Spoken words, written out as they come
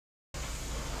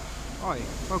Hi,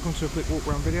 welcome to a quick walk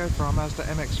around video for our Mazda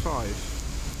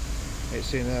MX-5.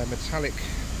 It's in a metallic,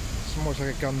 it's almost like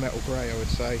a gunmetal grey I would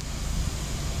say,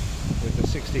 with the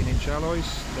 16-inch alloys.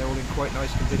 They're all in quite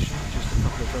nice condition, just a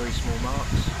couple of very small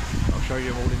marks. I'll show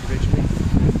you them all individually.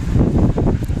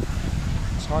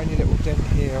 Tiny little dent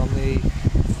here on the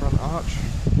front arch.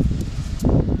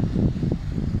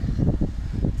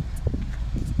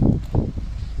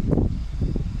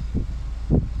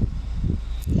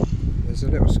 There's a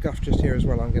little scuff just here as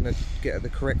well. I'm going to get the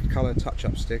correct colour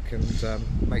touch-up stick and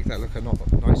make that look a lot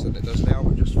nicer than it does now,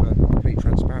 but just for complete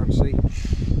transparency.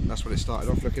 That's what it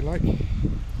started off looking like.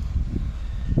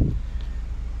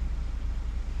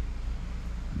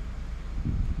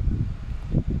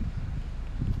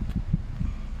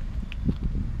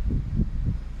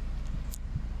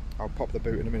 I'll pop the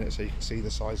boot in a minute so you can see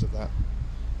the size of that.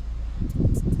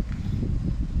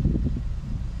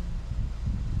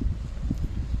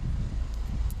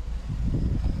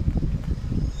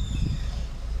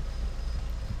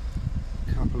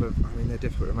 I mean, they're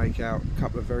difficult to make out. A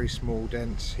couple of very small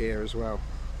dents here as well.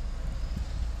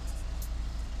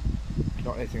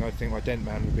 Not anything I think my dent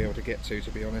man would be able to get to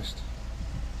be honest.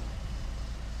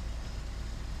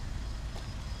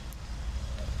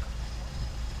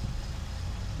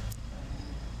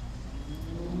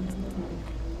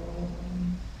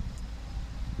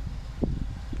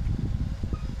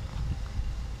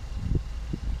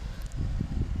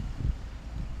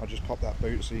 I'll just pop that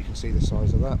boot so you can see the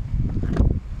size of that.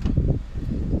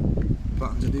 The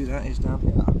button to do that is down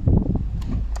here.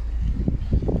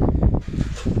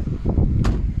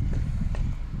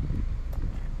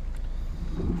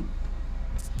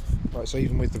 Right, so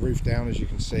even with the roof down, as you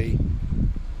can see,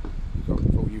 you've got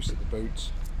full use of the boots.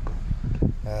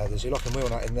 There's your lock and wheel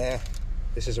nut in there.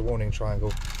 This is a warning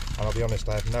triangle, and I'll be honest,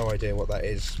 I have no idea what that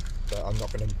is, but I'm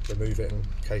not going to remove it in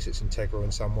case it's integral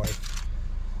in some way.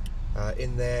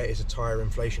 In there is a tyre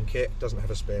inflation kit. Doesn't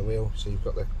have a spare wheel, so you've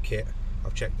got the kit.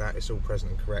 I've checked that, it's all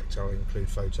present and correct. I'll include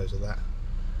photos of that.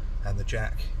 And the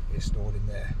jack is stored in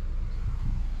there.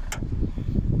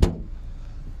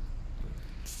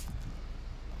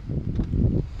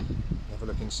 Have a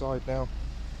look inside now.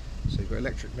 So you've got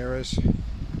electric mirrors.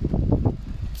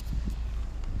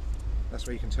 That's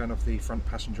where you can turn off the front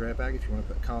passenger airbag if you want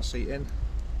to put a car seat in.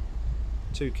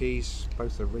 2 keys,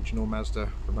 both original Mazda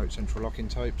remote central locking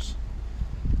types.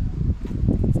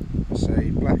 It's a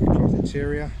black cloth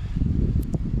interior.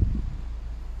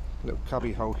 Little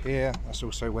cubby hole here. That's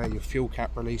also where your fuel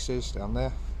cap releases, down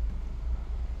there.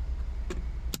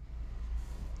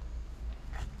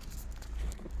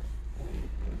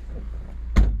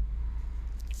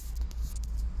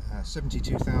 Uh,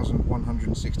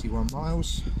 72,161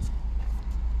 miles.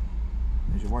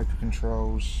 There's your wiper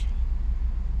controls,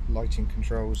 lighting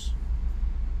controls.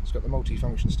 It's got the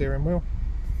multi-function steering wheel.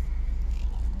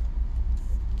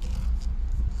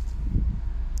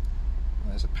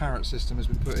 There's a Parrot system has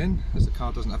been put in, as the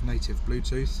car doesn't have native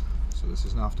Bluetooth, so this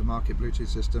is an aftermarket Bluetooth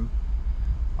system.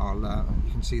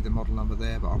 You can see the model number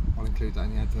there, but I'll include that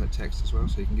in the advert text as well,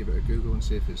 so you can give it a Google and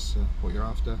see if it's what you're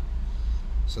after.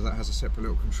 So that has a separate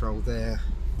little control there,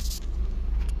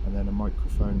 and then a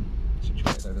microphone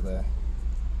situated over there.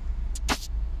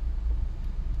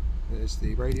 There's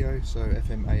the radio, so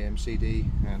FM, AM,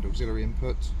 CD and auxiliary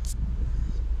input.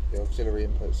 The auxiliary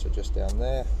inputs are just down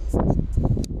there,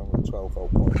 along with a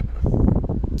 12-volt point.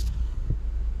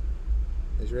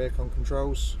 There's your aircon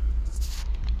controls.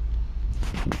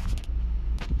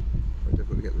 Very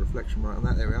difficult to get the reflection right on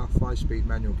that. There we are, 5-speed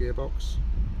manual gearbox.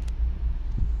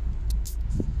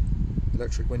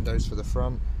 Electric windows for the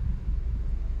front.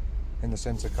 In the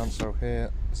centre console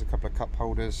here, there's a couple of cup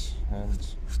holders,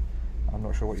 and I'm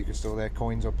not sure what you can store there,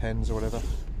 coins or pens or whatever.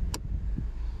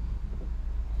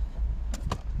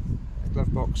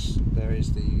 Glove box, there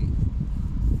is the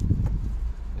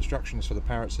instructions for the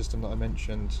Parrot system that I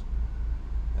mentioned,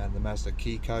 and the Mazda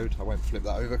key code. I won't flip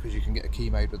that over because you can get a key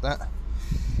made with that.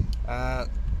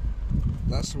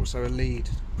 That's also a lead,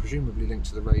 presumably linked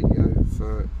to the radio,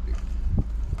 for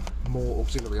more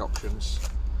auxiliary options.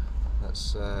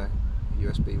 That's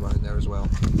USB one in there as well.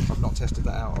 I've not tested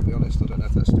that out, I'll be honest. I don't know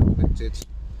if that's still connected.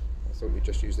 I thought we'd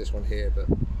just use this one here, but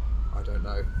I don't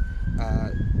know.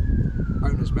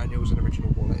 Owner's manuals and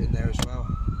original wallet in there as well.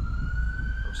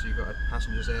 Obviously you've got a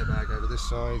passenger's airbag over this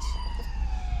side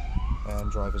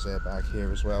and driver's airbag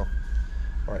here as well.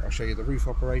 Right, I'll show you the roof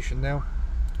operation now.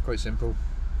 Quite simple.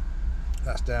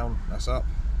 That's down, that's up.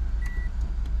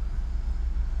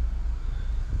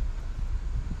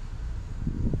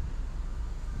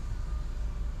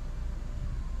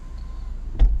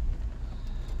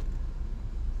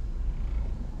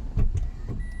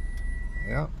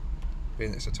 Yeah.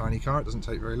 being it's a tiny car, it doesn't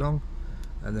take very long,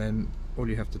 and then all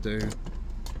you have to do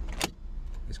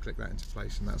is click that into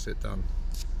place and that's it done.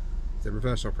 The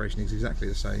reverse operation is exactly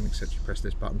the same, except you press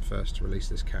this button first to release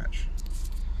this catch.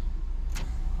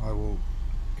 I will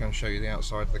go and show you the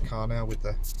outside of the car now with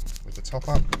the top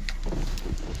up.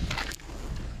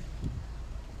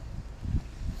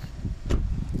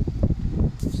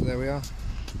 So there we are.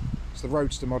 It's the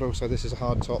Roadster model, so this is a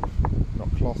hard top,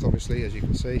 not cloth obviously, as you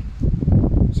can see.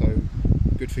 So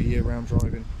good for year-round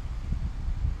driving.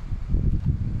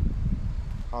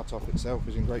 Hard top itself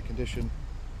is in great condition.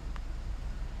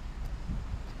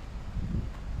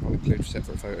 I'll include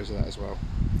separate photos of that as well.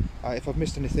 If I've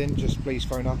missed anything, just please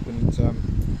phone up and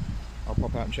I'll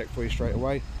pop out and check for you straight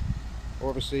away. Or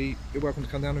obviously, you're welcome to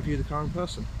come down and view the car in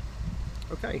person.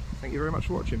 Okay, thank you very much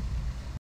for watching.